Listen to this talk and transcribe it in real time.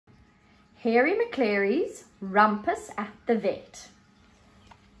Harry MACLARY'S Rumpus at the Vet.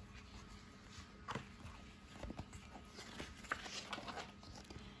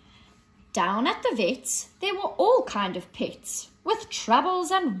 Down at the vet's there were all kind of pets, with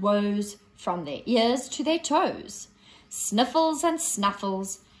troubles and woes from their ears to their toes, sniffles and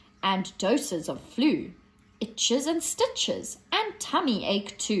snuffles, and doses of flu, itches and stitches, and tummy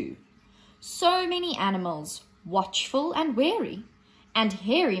ache too. So many animals, watchful and wary, and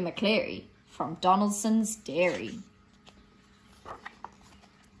Harry MACLARY from Donaldson's Dairy.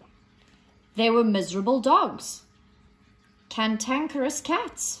 There were miserable dogs, cantankerous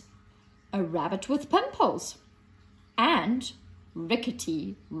cats, a rabbit with pimples, and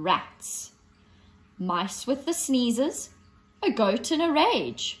rickety rats, mice with the sneezes, a goat in a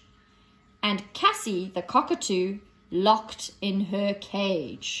rage, and Cassie the cockatoo locked in her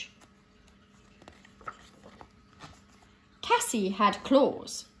cage. Cassie had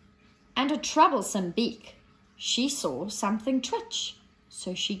claws and a troublesome beak. She saw something twitch,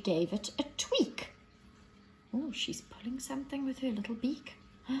 so she gave it a tweak. Oh, she's pulling something with her little beak.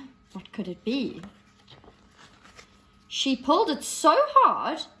 What could it be? She pulled it so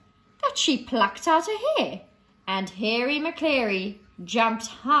hard that she plucked out a hair, and Harry MACLARY jumped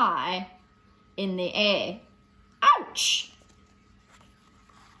high in the air. Ouch!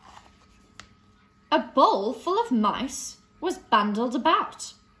 A bowl full of mice was bundled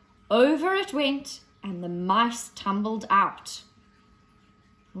about. Over it went, and the mice tumbled out.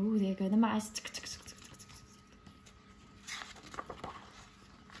 Oh, there go the mice.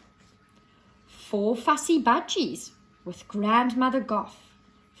 4 fussy budgies with Grandmother Goff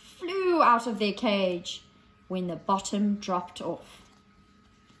flew out of their cage when the bottom dropped off.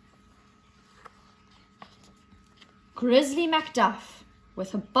 Grizzly Macduff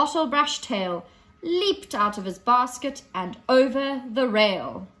with a bottle brush tail leaped out of his basket and over the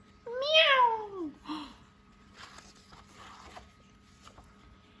rail. Meow!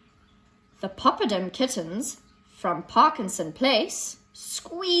 The Popperdom kittens from Parkinson Place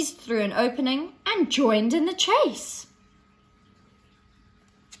squeezed through an opening and joined in the chase.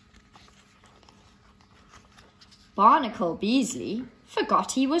 Barnacle Beasley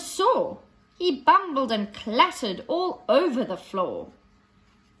forgot he was sore. He bumbled and clattered all over the floor.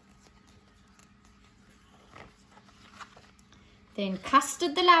 Then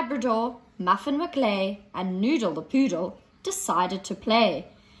Custard the Labrador, Muffin McLay, and Noodle the Poodle decided to play.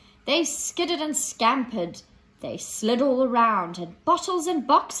 They skidded and scampered. They slid all around, and bottles and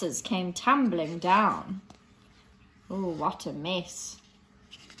boxes came tumbling down. Oh, what a mess.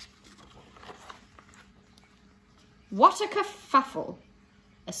 What a kerfuffle.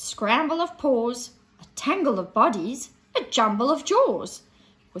 A scramble of paws, a tangle of bodies, a jumble of jaws,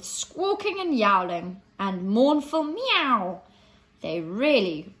 with squawking and yowling and mournful meow. They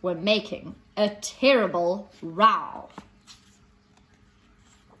really were making a terrible row.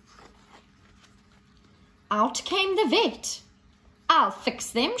 Out came the vet. I'll fix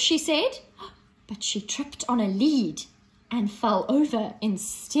them, she said, but she tripped on a lead and fell over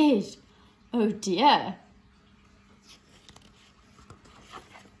instead. Oh dear.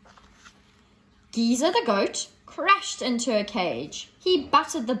 Geezer the goat crashed into a cage. He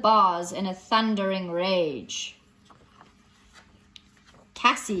butted the bars in a thundering rage.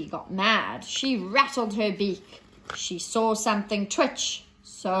 Cassie got mad. She rattled her beak. She saw something twitch,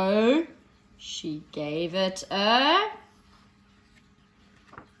 so she gave it a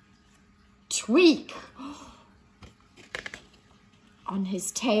tweak on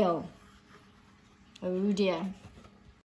his tail. Oh dear.